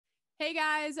Hey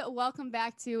guys, welcome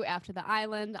back to After the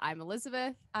Island. I'm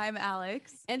Elizabeth. I'm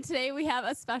Alex. And today we have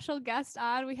a special guest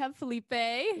on. We have Felipe.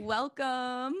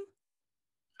 Welcome.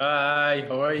 Hi,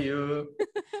 how are you?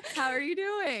 How are you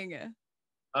doing?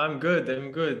 I'm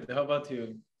good. How about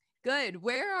you? Good.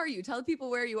 Where are you? Tell people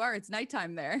where you are. It's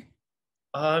nighttime there.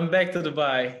 I'm back to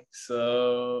Dubai.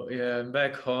 So, yeah, I'm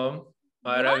back home.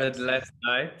 I arrived last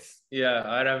night. Yeah,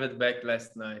 I arrived back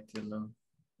last night.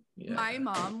 Yeah. My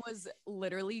mom was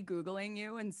literally Googling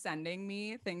you and sending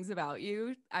me things about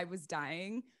you. I was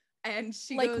dying. And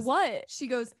she goes, what? She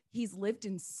goes, he's lived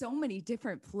in so many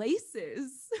different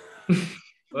places.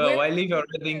 Well, I live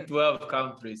already in 12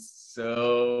 countries.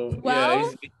 So, 12? yeah,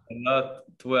 it's been a lot.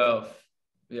 12.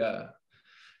 Yeah.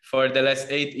 For the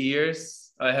last 8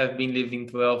 years, I have been living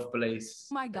 12 places.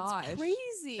 Oh my gosh. That's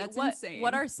crazy. That's insane.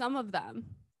 What are some of them?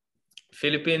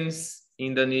 Philippines,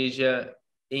 Indonesia,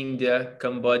 India,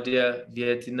 Cambodia,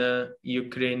 Vietnam,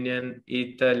 Ukrainian,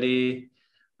 Italy,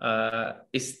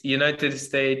 United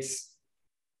States,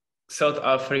 South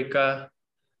Africa,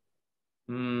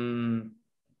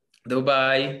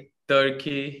 Dubai,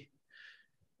 Turkey,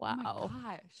 Wow. Oh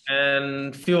my gosh.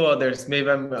 and few others. Maybe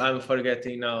I'm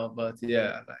forgetting now, but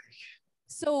yeah.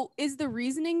 So is the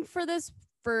reasoning for this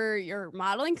for your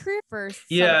modeling career first?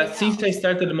 Yeah, since I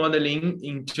started modeling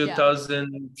in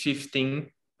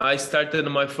 2015, I started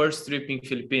my first trip in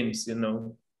Philippines.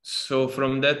 So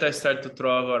from that, I started to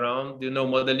travel around,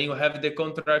 modeling. You have the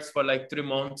contracts for like 3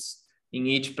 months in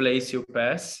each place you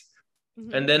pass.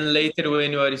 Mm-hmm. And then later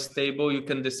when you are stable, you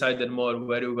can decide more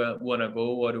where you want to go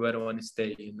or where you want to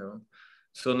stay.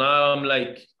 So now I'm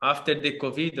like, after the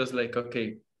COVID, I was like,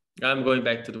 okay, I'm going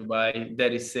back to Dubai.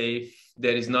 That is safe.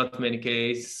 There is not many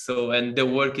cases. So, and the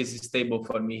work is stable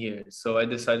for me here. So I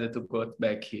decided to go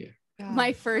back here.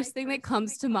 My first thing that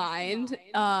comes to mind,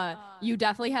 you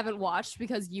definitely haven't watched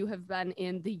because you have been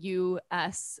in the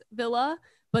US villa,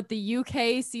 but the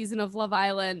UK season of Love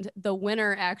Island, the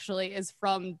winner actually is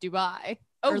from Dubai.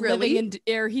 Oh, really?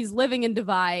 He's living in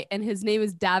Dubai, and his name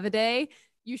is Davide.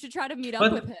 You should try to meet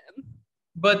up with him.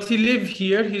 But he lives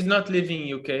here. He's not living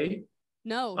in UK.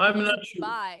 No, I'm not sure.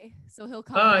 Dubai, so he'll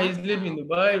come back. He's living in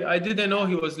Dubai. I didn't know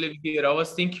he was living here. I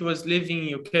was thinking he was living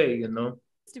in UK.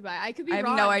 Dubai. I could be wrong. I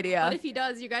have no idea. But if he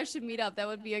does, you guys should meet up. That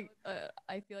would be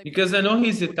I feel like because I know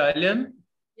he's Italian,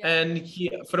 and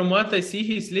from what I see,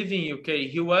 he's living in UK.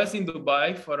 He was in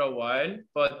Dubai for a while,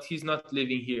 but he's not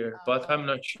living here. But I'm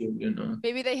not sure.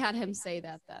 Maybe they had him say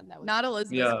that then. That was not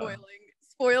Elizabeth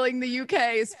spoiling the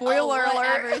UK. Spoiler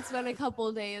alert. It's been a couple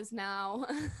of days now.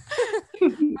 All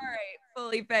right,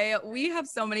 Felipe, we have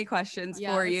so many questions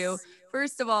for you.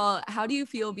 First of all, how do you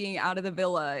feel being out of the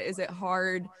villa? Is it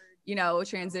hard,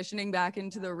 transitioning back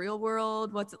into the real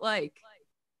world? What's it like?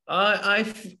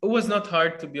 It was not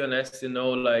hard, to be honest.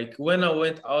 Like when I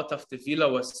went out of the villa,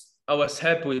 I was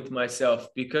happy with myself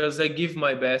because I give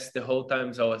my best the whole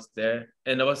times I was there.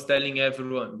 And I was telling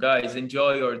everyone, guys,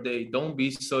 enjoy your day. Don't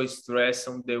be so stressed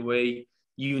on the way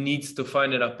you need to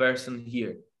find a person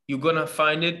here. You're going to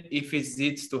find it if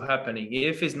it's to happening.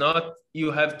 If it's not,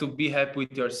 you have to be happy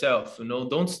with yourself.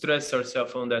 Don't stress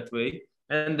yourself on that way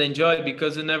and enjoy,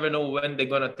 because you never know when they're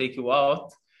going to take you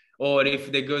out, or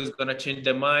if the girl's going to change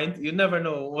their mind. You never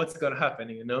know what's going to happen.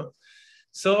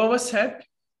 So I was happy.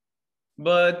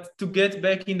 But to get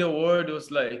back in the world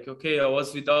was like, okay, I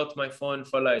was without my phone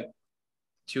for like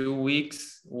 2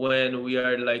 weeks when we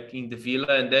are like in the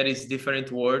villa, and that is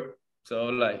different world. So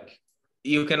like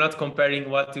you cannot comparing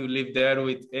what you live there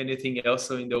with anything else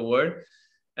in the world.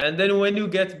 And then when you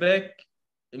get back,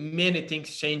 many things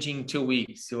changing in 2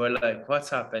 weeks. You are like, what's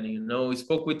happening? You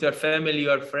spoke with your family,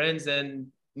 your friends, and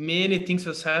many things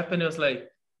was happening. I was like,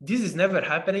 this is never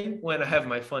happening when I have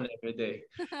my phone every day.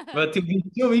 But to be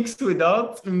 2 weeks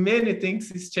without, many things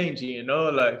is changing,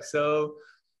 like, so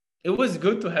it was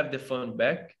good to have the phone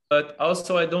back. But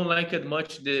also I don't like it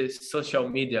much, the social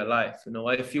media life.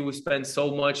 I feel we spend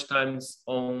so much times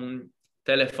on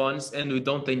telephones and we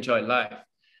don't enjoy life.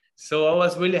 So I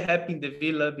was really happy in the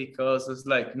villa because it was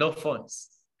like no phones.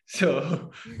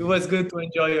 So it was good to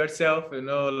enjoy yourself,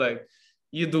 like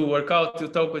you do workout, you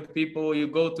talk with people, you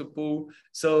go to pool.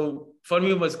 So for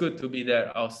me, it was good to be there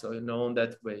also, in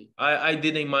that way. I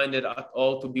didn't mind it at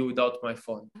all to be without my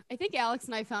phone. I think Alex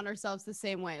and I found ourselves the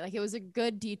same way. Like it was a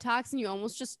good detox and you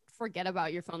almost just forget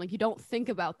about your phone. Like you don't think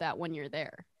about that when you're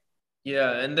there.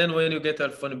 Yeah. And then when you get your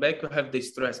phone back, you have the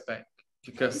stress back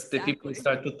because the people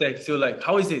start to text you like,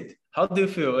 how is it? How do you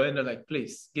feel? And they're like,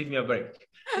 please give me a break.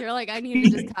 You're like, I need to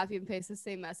just copy and paste the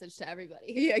same message to everybody.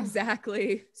 Yeah,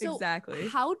 exactly. So exactly.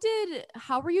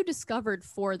 How were you discovered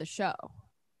for the show?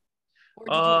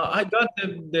 I got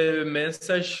the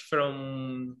message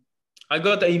from I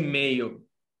got an email,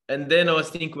 and then I was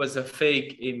thinking it was a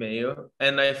fake email,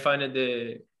 and I find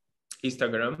the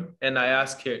Instagram, and I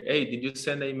asked her, "Hey, did you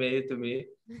send an email to me?"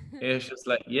 And she was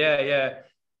like, "Yeah, yeah."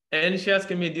 And she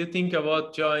asked me, "Do you think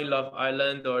about join Love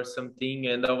Island or something?"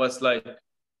 And I was like,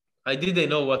 I didn't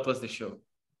know what was the show.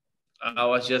 I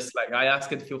was just like, I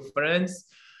asked a few friends,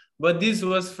 but this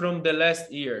was from the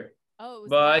last year. Oh, it was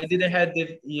But I last didn't year. have the,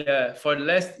 yeah, for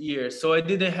last year. So I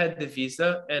didn't have the visa.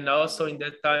 And also in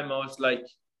that time, I was like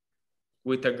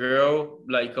with a girl,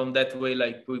 like on that way,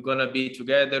 like we're gonna be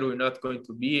together, we're not going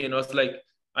to be. And I was like,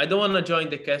 I don't want to join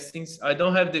the castings. I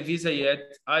don't have the visa yet.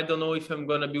 I don't know if I'm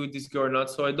gonna be with this girl or not.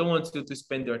 So I don't want you to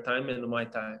spend your time and my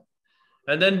time.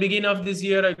 And then beginning of this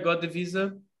year, I got the visa.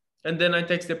 And then I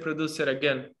text the producer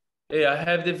again. Hey, I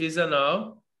have the visa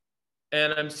now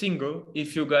and I'm single.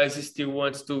 If you guys still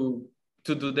want to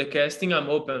do the casting, I'm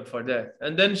open for that.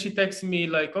 And then she texted me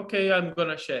like, okay, I'm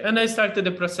gonna share. And I started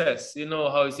the process. You know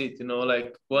how is it? You know,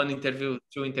 like one interview,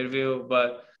 two interview,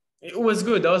 but it was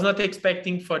good. I was not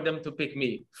expecting for them to pick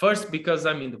me. First, because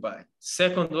I'm in Dubai.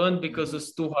 Second one, because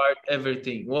it's too hard,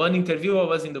 everything. One interview, I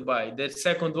was in Dubai. The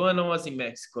second one, I was in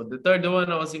Mexico. The third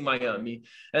one, I was in Miami.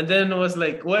 And then I was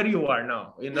like, where you are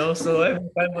now? You know, so every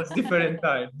time was different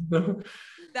time.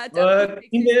 That definitely But makes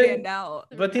in you the stand out.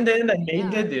 but in the end, I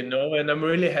made Yeah. it, you know, and I'm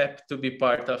really happy to be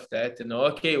part of that. You know,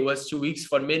 okay, it was 2 weeks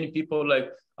for many people, like,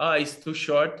 it's too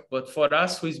short. But for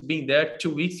us who's been there,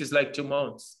 2 weeks is like 2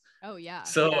 months. Oh yeah.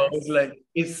 So it's Yes. like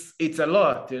it's a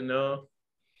lot, you know.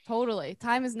 Totally.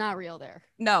 Time is not real there.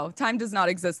 No, time does not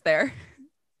exist there.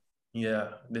 Yeah,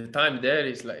 the time there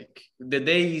is like the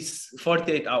day is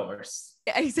 48 hours.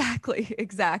 Exactly,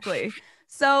 exactly.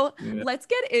 So Yeah. let's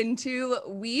get into,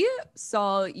 we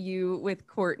saw you with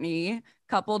Courtney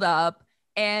coupled up,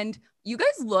 and you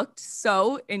guys looked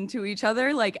so into each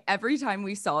other. Like every time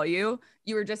we saw you,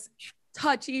 you were just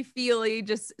touchy feely,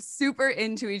 just super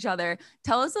into each other.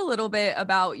 Tell us a little bit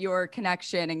about your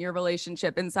connection and your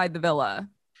relationship inside the villa.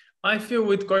 I feel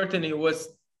with Courtney was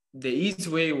the easy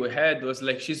way we had was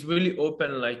like she's really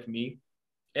open like me.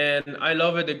 And I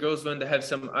love it the girls when they have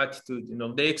some attitude, you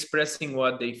know, they expressing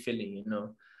what they feeling, you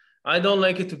know. I don't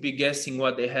like it to be guessing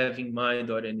what they have in mind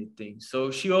or anything.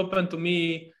 So she opened to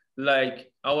me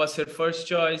like I was her first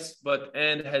choice, but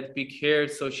Anne had picked her,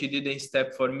 so she didn't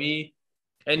step for me.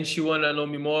 And she wanna know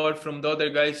me more. From the other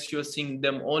guys, she was seeing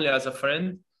them only as a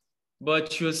friend,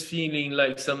 but she was feeling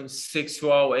like some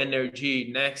sexual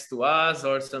energy next to us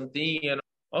or something. And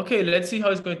okay, let's see how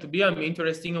it's going to be. I'm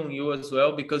interested on you as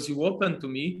well because you open to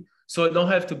me. So I don't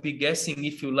have to be guessing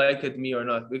if you like it me or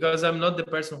not, because I'm not the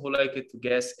person who like it to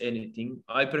guess anything.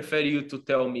 I prefer you to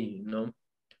tell me, you know.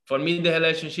 For me, the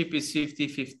relationship is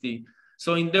 50-50.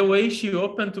 So in the way she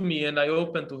opened to me and I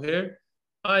opened to her,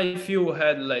 I feel we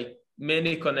had like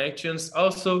many connections.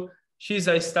 Also, she's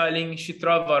a styling, she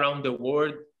travel around the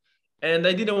world. And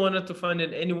I didn't want to find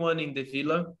anyone in the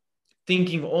villa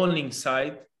thinking only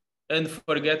inside and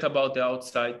forget about the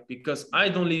outside because I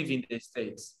don't live in the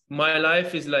States. My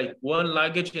life is like one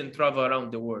luggage and travel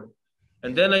around the world.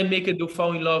 And then I make it to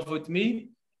fall in love with me.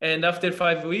 And after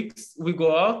 5 weeks, we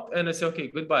go out and I say, okay,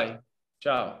 goodbye.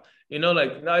 Ciao. You know,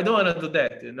 like, I don't want to do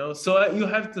that, you know? So you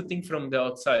have to think from the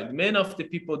outside. Many of the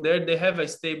people there, they have a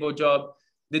stable job.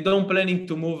 They don't planning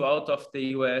to move out of the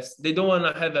US. They don't want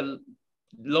to have a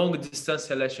long distance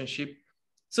relationship.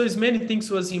 So as many things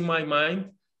was in my mind,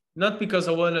 not because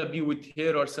I want to be with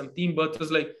her or something, but it was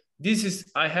like, this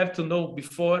is, I have to know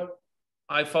before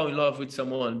I fall in love with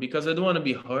someone because I don't want to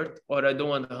be hurt or I don't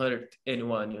want to hurt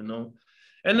anyone, you know?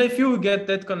 And I feel we get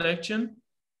that connection.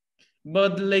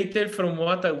 But later, from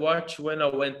what I watched when I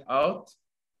went out,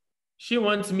 she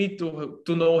wants me to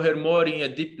know her more in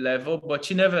a deep level, but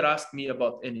she never asked me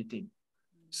about anything.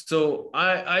 So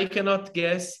I cannot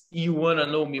guess you wanna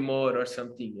know me more or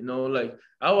something, you know, like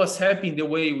I was happy in the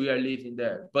way we are living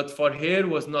there, but for her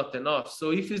was not enough.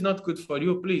 So if it's not good for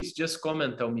you, please just come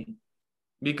and tell me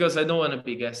because I don't want to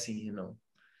be guessing, you know.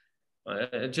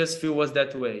 I just feel was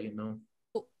that way, you know.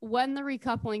 When the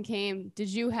recoupling came, did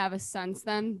you have a sense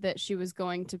then that she was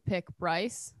going to pick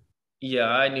Bryce? Yeah,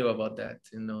 I knew about that,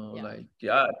 you know, Yeah. like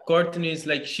yeah, Courtney is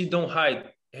like she don't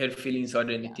hide her feelings or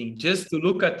anything. Just to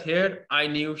look at her, I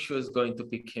knew she was going to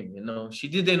pick him, you know. She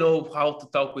didn't know how to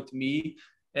talk with me.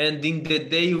 And in the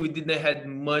day we didn't had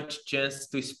much chance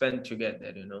to spend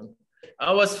together, you know.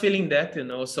 I was feeling that, you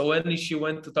know. So when she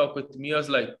went to talk with me, I was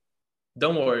like,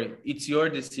 don't worry, it's your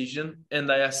decision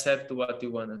and I accept what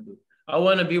you wanna do. I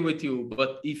wanna be with you,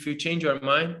 but if you change your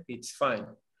mind, it's fine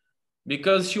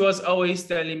because she was always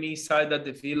telling me inside at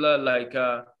the villa like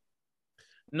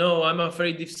no, I'm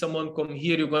afraid if someone come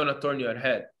here you're gonna turn your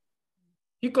head.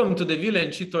 He come to the villa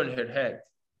and she turned her head.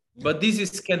 But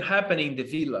can happen in the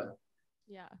villa.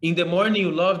 Yeah. In the morning,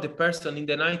 you love the person. In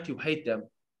the night, you hate them.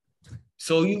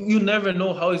 So you never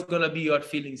know how it's going to be your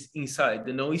feelings inside.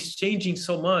 It's changing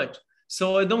so much.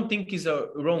 So I don't think it's a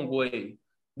wrong way,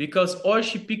 because or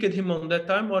she picked him on that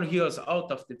time or he was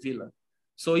out of the villa.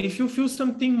 So if you feel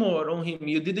something more on him,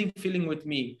 you didn't feeling with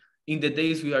me in the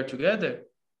days we are together,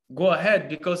 go ahead,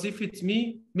 because if it's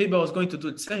me, maybe I was going to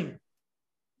do the same.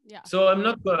 Yeah. So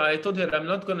I told her, I'm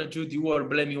not going to judge you or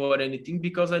blame you or anything,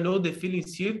 because I know the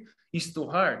feelings here is too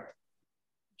hard.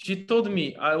 She told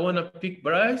me, I want to pick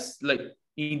Bryce, like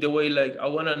in the way, like I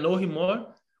want to know him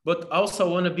more, but also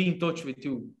I want to be in touch with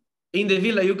you. In the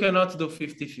villa, you cannot do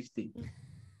 50-50.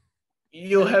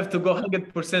 You have to go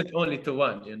 100% only to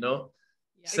one, Yeah,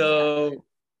 so exactly.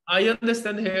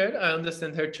 I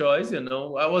understand her choice,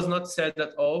 I was not sad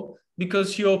at all,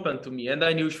 because she opened to me and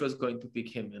I knew she was going to pick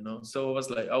him, So I was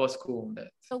like, I was cool on that.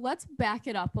 So let's back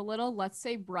it up a little. Let's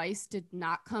say Bryce did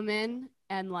not come in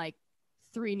and like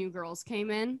 3 new girls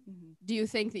came in. Do you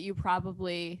think that you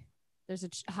probably, there's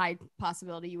a high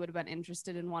possibility you would have been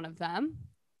interested in one of them?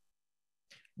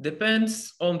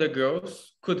 Depends on the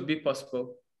girls. Could be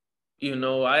possible.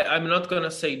 I'm not going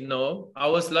to say no. I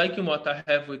was liking what I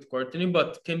have with Courtney,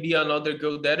 but can be another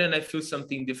girl there and I feel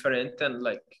something different, and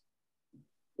like,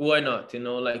 why not?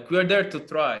 Like, we're there to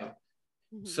try.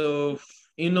 So,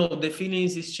 the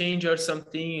feelings is change or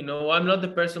something, I'm not the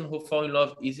person who fall in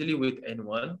love easily with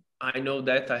anyone. I know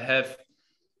that I have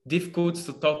difficulties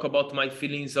to talk about my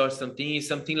feelings or something. It's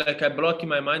something like I block in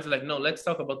my mind, like, no, let's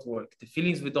talk about work. The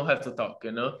feelings, we don't have to talk,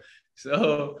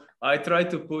 So I try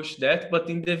to push that, but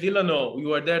in the villa, no,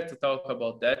 you are there to talk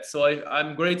about that. So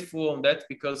I'm grateful on that,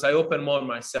 because I open more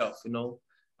myself,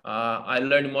 I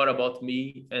learn more about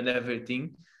me and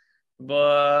everything.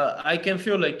 But I can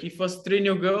feel like if it was 3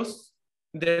 new girls,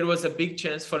 there was a big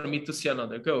chance for me to see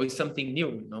another girl. It's something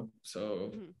new,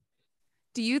 So.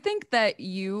 Do you think that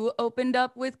you opened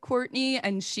up with Courtney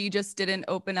and she just didn't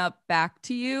open up back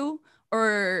to you?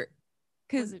 Or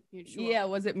because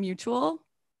was it mutual?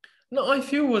 No, I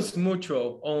feel it was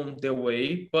mutual on the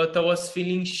way, but I was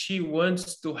feeling she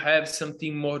wants to have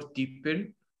something more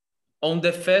deeper on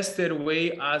the faster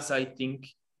way, as I think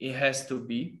it has to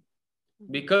be.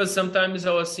 Because sometimes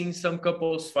I was seeing some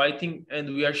couples fighting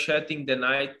and we are chatting the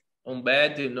night on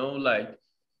bed, like,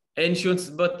 and she wants,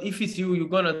 but if it's you, you're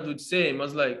gonna do the same. I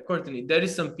was like, Courtney, there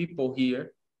is some people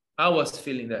here. I was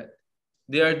feeling that.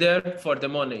 They are there for the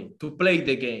money, to play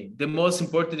the game. The most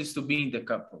important is to be in the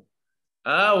couple.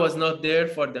 I was not there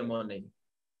for the money.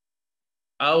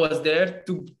 I was there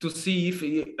to see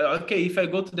if I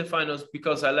go to the finals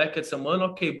because I like someone,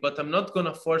 okay, but I'm not going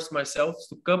to force myself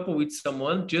to couple with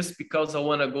someone just because I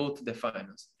want to go to the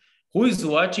finals. Who is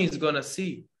watching is going to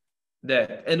see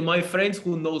that. And my friends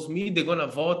who knows me, they're going to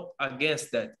vote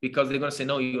against that because they're going to say,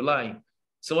 no, you're lying.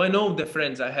 So I know the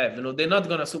friends I have, they're not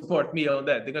going to support me on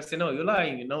that. They're going to say, no, you're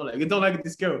lying, like, you don't like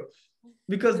this girl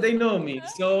because they know me.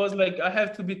 So I was like, I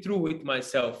have to be true with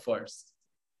myself first.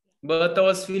 But I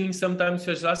was feeling sometimes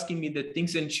she was asking me the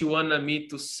things and she wanted me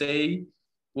to say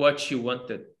what she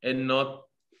wanted and not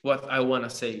what I want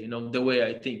to say, the way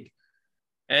I think.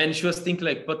 And she was thinking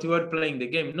like, but you are playing the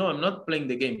game. No, I'm not playing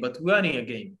the game, but we are in a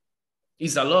game.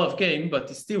 It's a love game,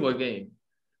 but it's still a game.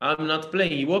 I'm not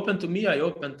playing. You open to me, I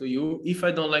open to you. If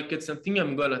I don't like it, something,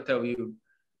 I'm going to tell you.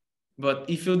 But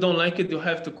if you don't like it, you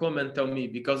have to come and tell me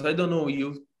because I don't know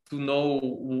you to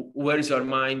know where is your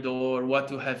mind or what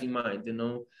you have in mind,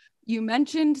 You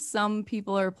mentioned some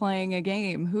people are playing a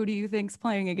game. Who do you think's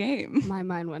playing a game? My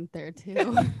mind went there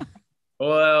too.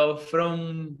 Well,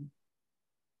 from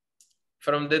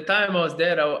the time I was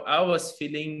there, I was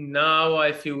feeling, now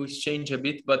I feel it's changed a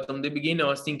bit, but from the beginning I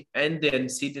was thinking Andy and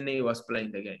Sydney was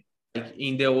playing the game. Like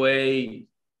in the way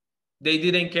they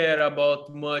didn't care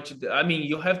about much. I mean,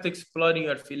 you have to explore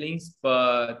your feelings,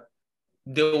 but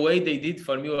the way they did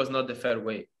for me was not the fair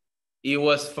way. It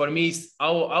was, for me,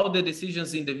 all the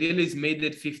decisions in the village made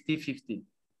it 50-50.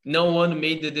 No one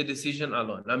made the decision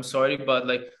alone. I'm sorry, but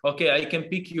like, okay, I can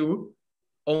pick you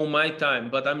on my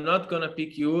time, but I'm not going to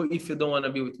pick you if you don't want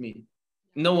to be with me.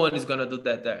 No one is going to do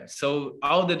that there. So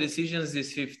all the decisions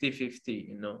is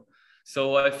 50-50,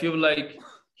 So I feel like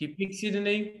he picked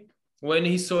Sydney. When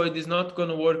he saw it is not going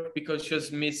to work because she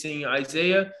was missing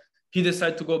Isaiah, he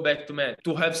decided to go back to Matt,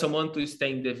 to have someone to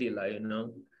stay in the villa,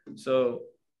 So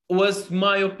was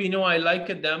my opinion. I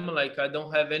liked them. Like, I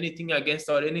don't have anything against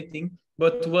or anything.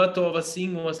 But what I was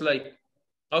seeing was like,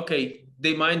 okay,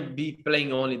 they might be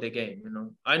playing only the game,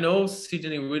 I know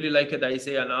Sydney really liked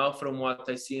Isaiah now from what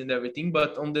I see and everything.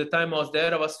 But on the time I was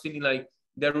there, I was feeling like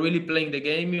they're really playing the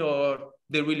game or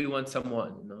they really want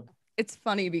someone, you know. It's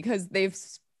funny because they've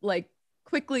like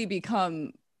quickly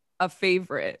become a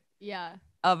favorite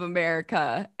of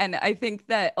America. And I think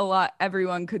that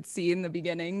everyone could see in the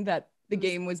beginning that the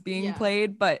game was being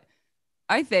played. But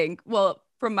I think, well,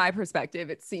 from my perspective,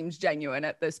 it seems genuine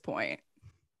at this point.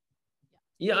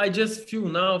 Yeah, I just feel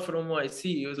now from what I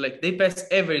see, it was like they pass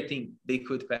everything they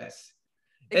could pass.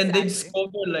 Exactly. And they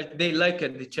discover like they like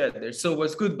each other. So it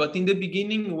was good. But in the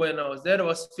beginning, when I was there, I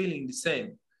was feeling the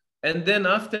same. And then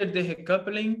after the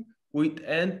coupling,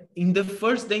 and in the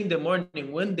first day in the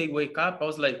morning, when they wake up, I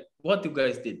was like, what you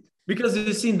guys did? Because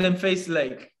you see them face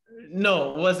like,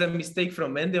 no, it was a mistake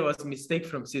from Andy, it was a mistake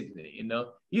from Sydney, you know?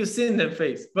 You seen them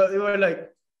face, but you were like,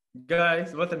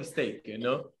 guys, what a mistake, you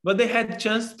know? But they had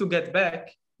chance to get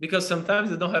back because sometimes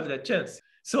they don't have that chance.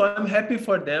 So I'm happy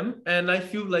for them. And I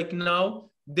feel like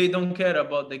now they don't care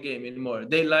about the game anymore.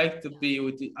 They like to be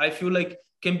with it. I feel like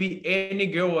can be any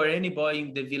girl or any boy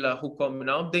in the villa who come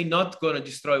now, they're not going to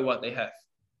destroy what they have.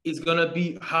 It's going to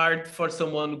be hard for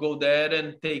someone to go there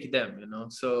and take them, you know?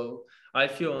 So I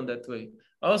feel on that way.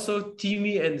 Also,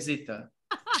 Timmy and Zita.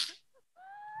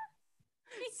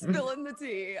 Spilling the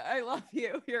tea. I love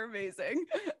you. You're amazing.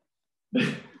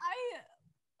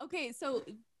 Okay, so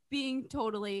being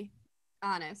totally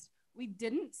honest, we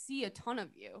didn't see a ton of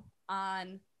you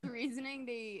on the reasoning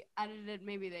they edited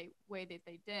maybe the way that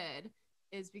they did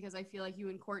is because I feel like you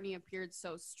and Courtney appeared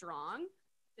so strong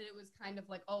that it was kind of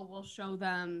like, oh, we'll show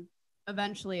them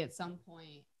eventually at some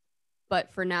point.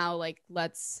 But for now, like,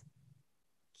 let's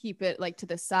keep it like to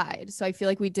the side. So I feel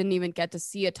like we didn't even get to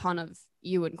see a ton of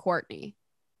you and Courtney,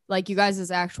 like you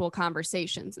guys' actual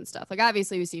conversations and stuff. Like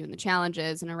obviously we see you in the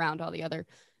challenges and around all the other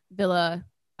Villa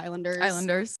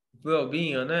Islanders. Well,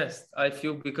 being honest, I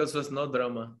feel because there's no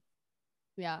drama.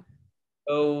 Yeah.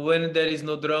 So when there is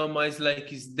no drama, it's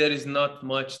like there is not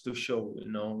much to show,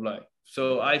 you know, like,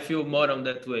 so I feel more on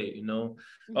that way, you know.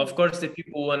 Mm-hmm. Of course, the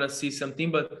people want to see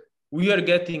something, but we are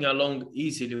getting along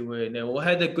easily. You know, we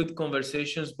had a good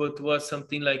conversations, but was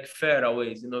something like fair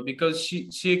always, you know, because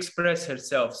she expressed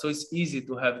herself. So it's easy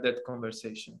to have that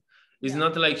conversation. It's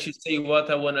not like she say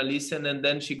what I want to listen and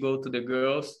then she go to the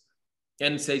girls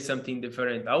and say something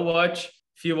different. I watch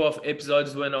few of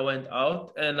episodes when I went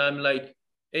out and I'm like,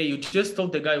 hey, you just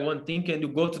told the guy one thing and you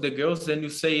go to the girls and you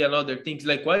say another thing.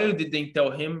 Like, why you didn't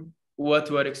tell him what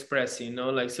you are expressing, you know?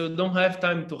 Like, so don't have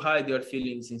time to hide your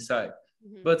feelings inside.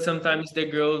 Mm-hmm. But sometimes the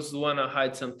girls want to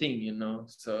hide something, you know?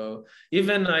 So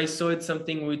even I saw it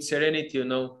something with Serenity, you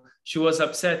know? She was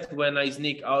upset when I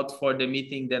sneak out for the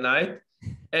meeting the night.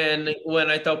 And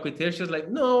when I talk with her, she was like,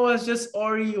 no, I was just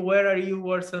Ori, where are you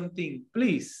or something,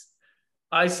 please.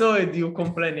 I saw it, you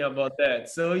complaining about that.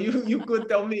 So you could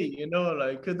tell me, you know,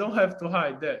 like you don't have to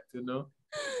hide that, you know.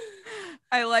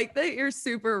 I like that you're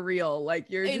super real. Like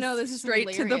you're just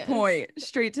straight to the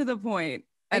point.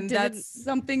 And that's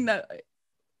something that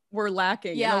we're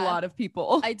lacking in a lot of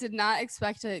people. I did not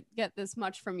expect to get this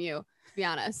much from you, to be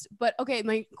honest. But okay,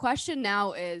 my question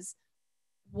now is,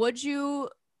 would you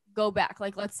go back?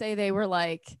 Like, let's say they were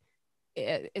like,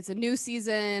 it's a new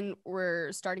season,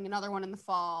 we're starting another one in the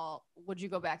fall. Would you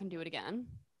go back and do it again?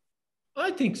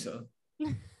 I think so.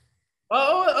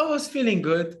 I was feeling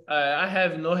good. I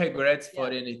have no regrets for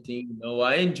anything. No,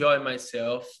 I enjoy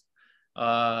myself.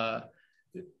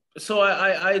 So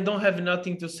I don't have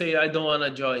nothing to say. I don't want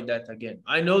to join that again.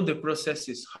 I know the process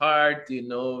is hard, you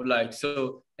know, like,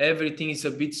 so everything is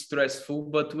a bit stressful,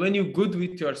 but when you're good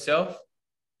with yourself,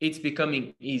 it's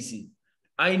becoming easy.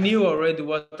 I knew already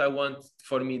what I want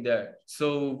for me there.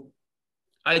 So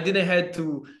I didn't have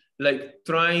to like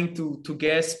trying to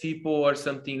guess people or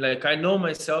something. Like I know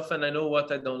myself and I know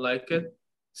what I don't like it.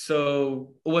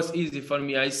 So it was easy for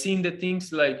me. I seen the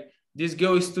things like this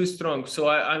girl is too strong. So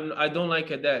I don't like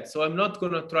her that. So I'm not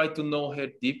going to try to know her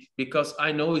deep because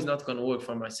I know it's not going to work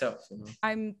for myself. You know?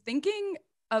 I'm thinking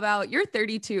about, you're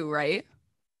 32, right?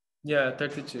 Yeah,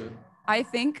 32. I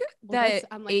think that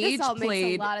age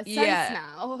played. Makes a lot of sense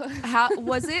now. How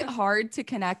was it hard to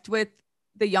connect with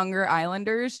the younger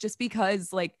Islanders? Just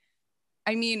because, like,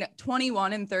 I mean,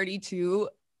 21 and 32,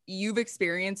 you've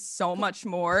experienced so much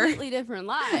more. Completely different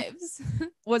lives.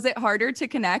 Was it harder to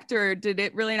connect, or did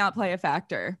it really not play a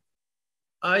factor?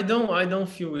 I don't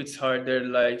feel it's harder.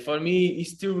 Like for me,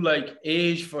 it's still like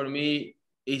age for me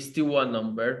is still a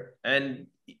number, and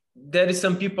there is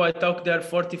some people I talk, they're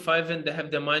 45 and they have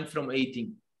the mind from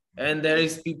 18. And there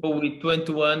is people with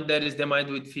 21, that is the mind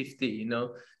with 50, you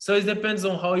know? So it depends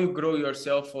on how you grow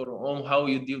yourself or on how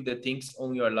you deal the things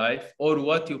on your life or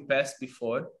what you passed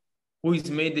before, who is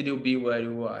made you be where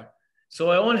you are. So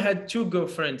I only had two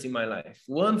girlfriends in my life,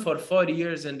 one for 4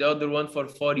 years and the other one for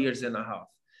 4 years and a half.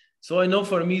 So I know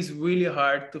for me it's really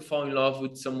hard to fall in love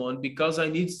with someone because I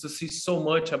need to see so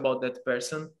much about that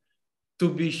person to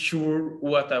be sure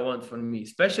what I want for me,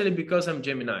 especially because I'm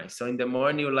Gemini. So in the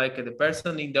morning you like the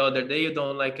person, in the other day you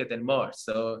don't like it anymore.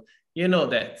 So you know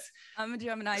that. I'm a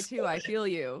Gemini too. I feel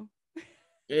you.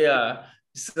 Yeah.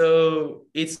 So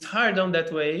it's hard on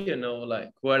that way,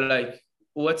 like we're like,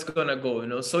 what's gonna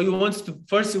go, So you want to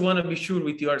first you want to be sure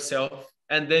with yourself,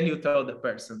 and then you tell the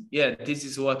person, yeah, this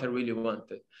is what I really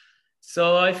wanted.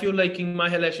 So I feel like in my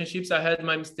relationships, I had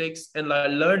my mistakes and I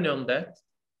learned on that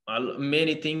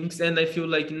many things. And I feel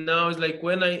like now it's like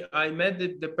when I met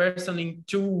the person in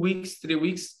 2 weeks, 3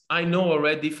 weeks, I know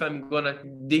already if I'm gonna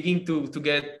digging to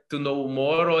get to know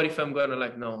more or if I'm gonna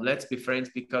like, no, let's be friends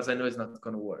because I know it's not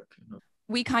gonna work.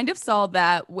 We kind of saw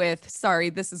that with, sorry,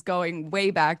 this is going way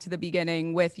back to the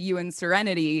beginning with you and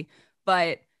Serenity,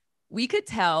 but we could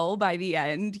tell by the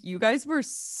end, you guys were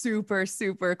super,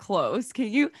 super close.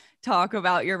 Can you talk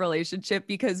about your relationship?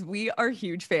 Because we are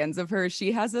huge fans of her.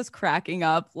 She has us cracking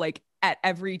up like at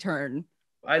every turn.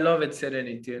 I love it,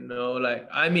 Serenity, like,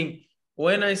 I mean,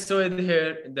 when I saw it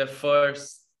here, the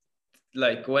first,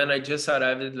 like when I just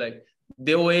arrived, like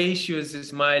the way she was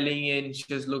smiling and she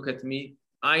just looked at me,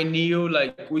 I knew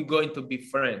like we're going to be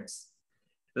friends.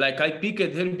 Like I picked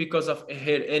her because of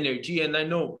her energy, and I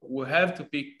know we have to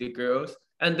pick the girls,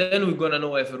 and then we're gonna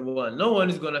know everyone. No one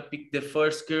is gonna pick the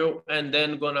first girl and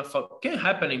then gonna fuck. Can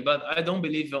happening, but I don't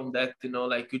believe on that.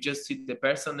 Like you just see the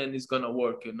person and it's gonna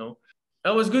work.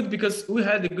 I was good because we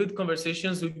had the good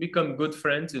conversations. We become good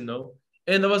friends. And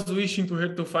I was wishing to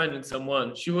her to find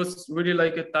someone. She was really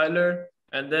like a Tyler,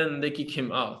 and then they kick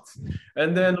him out.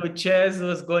 And then with Chess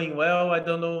was going well. I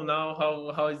don't know now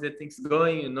how is the things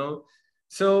going.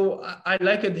 So I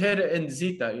liked her and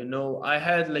Zita. I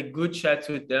had like good chats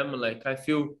with them. Like I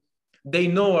feel they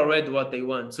know already what they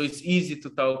want. So it's easy to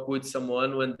talk with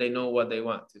someone when they know what they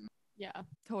want. Yeah,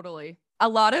 totally. A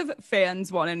lot of fans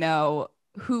want to know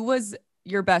who was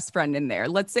your best friend in there.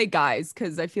 Let's say guys,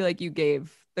 because I feel like you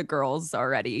gave the girls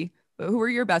already. But who are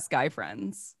your best guy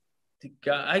friends?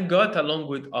 I got along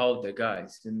with all the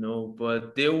guys,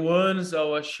 but the ones I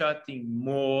was chatting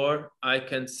more, I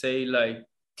can say like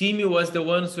Timmy was the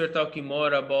ones who were talking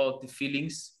more about the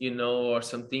feelings, or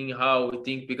something, how we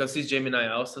think, because he's Gemini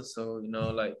also. So,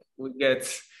 like we get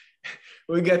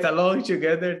we get along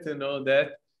together to know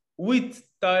that. With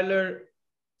Tyler,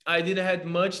 I didn't have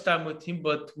much time with him,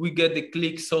 but we get the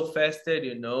click so faster.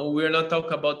 We're not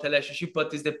talking about relationship,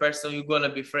 but it's the person you're gonna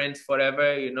be friends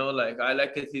forever. Like I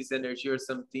like his energy or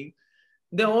something.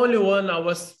 The only one I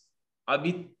was a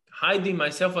bit hiding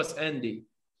myself was Andy.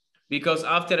 Because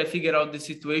after I figured out the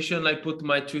situation, I put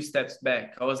my 2 steps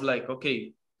back. I was like,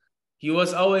 okay, he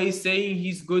was always saying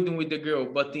he's good with the girl,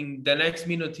 but in the next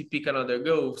minute he pick another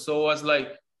girl. So I was like,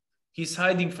 he's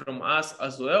hiding from us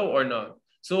as well or not?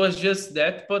 So it was just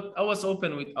that, but I was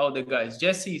open with all the guys.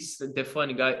 Jesse is the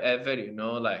funny guy ever,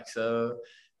 like, so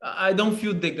I don't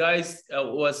feel the guys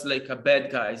was like a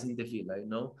bad guys in the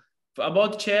villa.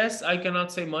 About Chess, I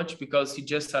cannot say much because he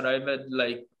just arrived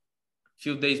like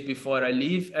few days before I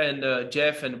leave, and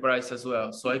Jeff and Bryce as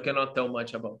well. So I cannot tell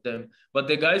much about them. But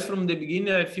the guys from the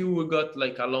beginning, I feel we got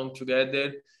like along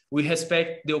together. We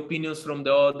respect the opinions from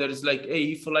the others. Like,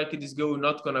 hey, if you like this girl, we're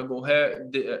not gonna go here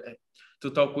to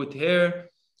talk with her.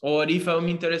 Or if I'm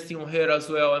interested in her as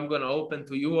well, I'm gonna open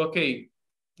to you. Okay,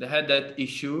 they had that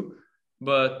issue.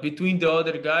 But between the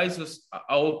other guys was a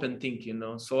open thing.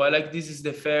 So I like this is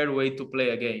the fair way to play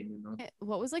a game.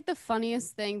 What was like the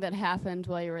funniest thing that happened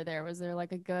while you were there? Was there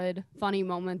like a good funny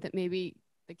moment that maybe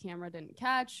the camera didn't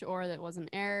catch or that wasn't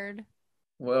aired?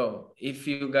 Well, if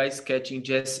you guys catching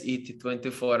just eat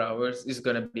 24 hours, it's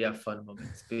gonna be a fun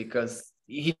moment because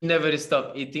he never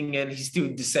stopped eating and he's still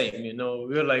the same.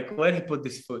 We're like, where he put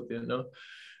this food?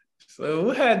 So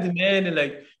we had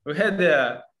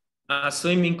a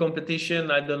swimming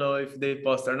competition. I don't know if they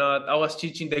post or not. I was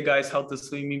teaching the guys how to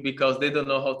swimming because they don't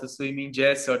know how to swimming,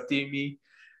 Jess or Timmy.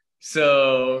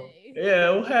 So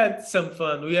yeah, we had some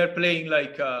fun. We are playing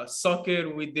like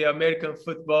soccer with the American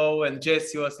football, and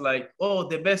Jesse was like, "Oh,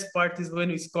 the best part is when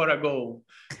we score a goal,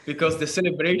 because the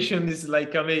celebration is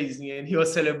like amazing." And he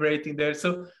was celebrating there.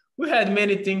 So we had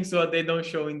many things what they don't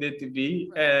show in the TV,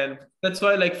 and that's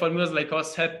why, like for me, it was like I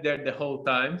was happy there the whole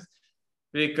time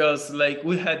because like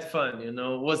we had fun. It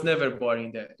was never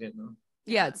boring there.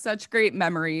 Yeah, it's such great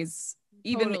memories.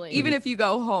 Even if you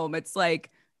go home, it's like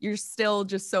you're still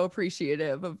just so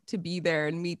appreciative of to be there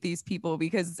and meet these people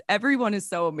because everyone is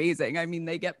so amazing. I mean,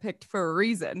 they get picked for a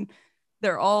reason.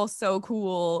 They're all so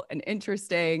cool and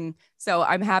interesting. So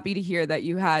I'm happy to hear that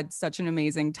you had such an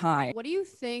amazing time. What do you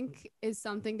think is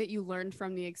something that you learned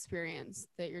from the experience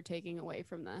that you're taking away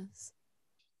from this?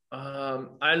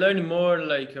 I learned more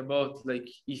like about like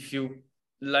if you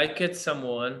like it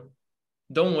someone,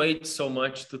 don't wait so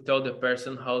much to tell the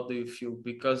person how do you feel,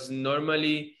 because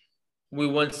normally we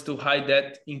want to hide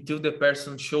that until the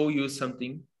person show you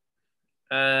something.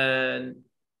 And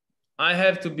I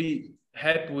have to be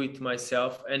happy with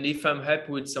myself, and if I'm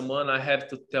happy with someone, I have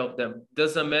to tell them.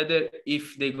 Doesn't matter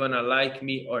if they're gonna like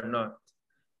me or not,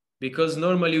 because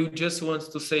normally you just want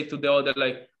to say to the other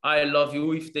like I love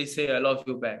you if they say I love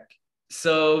you back.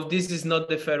 So this is not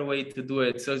the fair way to do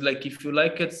it. So it's like if you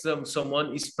like it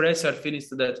someone, express your feelings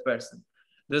to that person.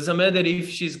 Doesn't matter if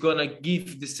she's gonna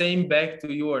give the same back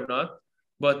to you or not,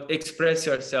 but express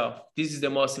yourself. This is the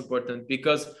most important,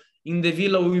 because in the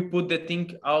villa we put the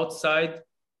thing outside.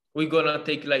 We're gonna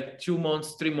take like 2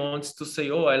 months, 3 months to say,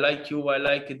 oh, I like you, I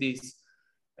like this,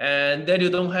 and then you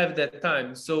don't have that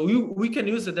time. So we can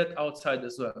use that outside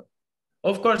as well.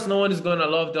 Of course, no one is gonna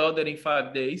love the other in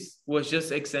 5 days. Was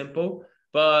just example.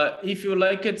 But if you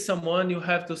like it someone, you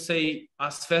have to say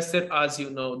as faster as you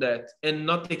know that, and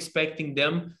not expecting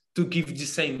them to give the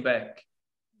same back.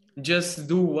 Just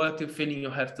do what you feeling you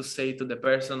have to say to the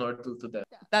person or to them.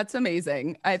 That's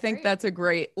amazing. I think that's a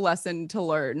great lesson to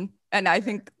learn. And I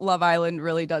think Love Island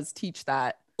really does teach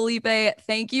that. Felipe,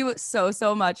 thank you so,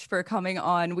 so much for coming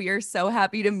on. We are so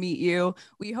happy to meet you.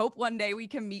 We hope one day we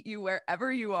can meet you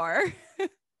wherever you are.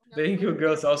 Thank you,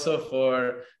 girls, also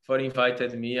for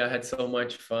inviting me. I had so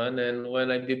much fun, and when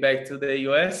I be back to the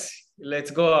US,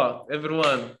 let's go out,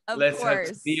 everyone. Let's have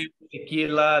beer,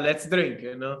 tequila. Let's drink.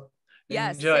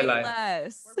 Yes, enjoy life.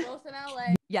 Less. We're both in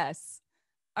LA. Yes.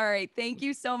 All right. Thank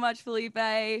you so much, Felipe.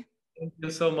 Thank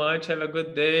you so much. Have a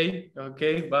good day.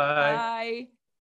 Okay. Bye. Bye.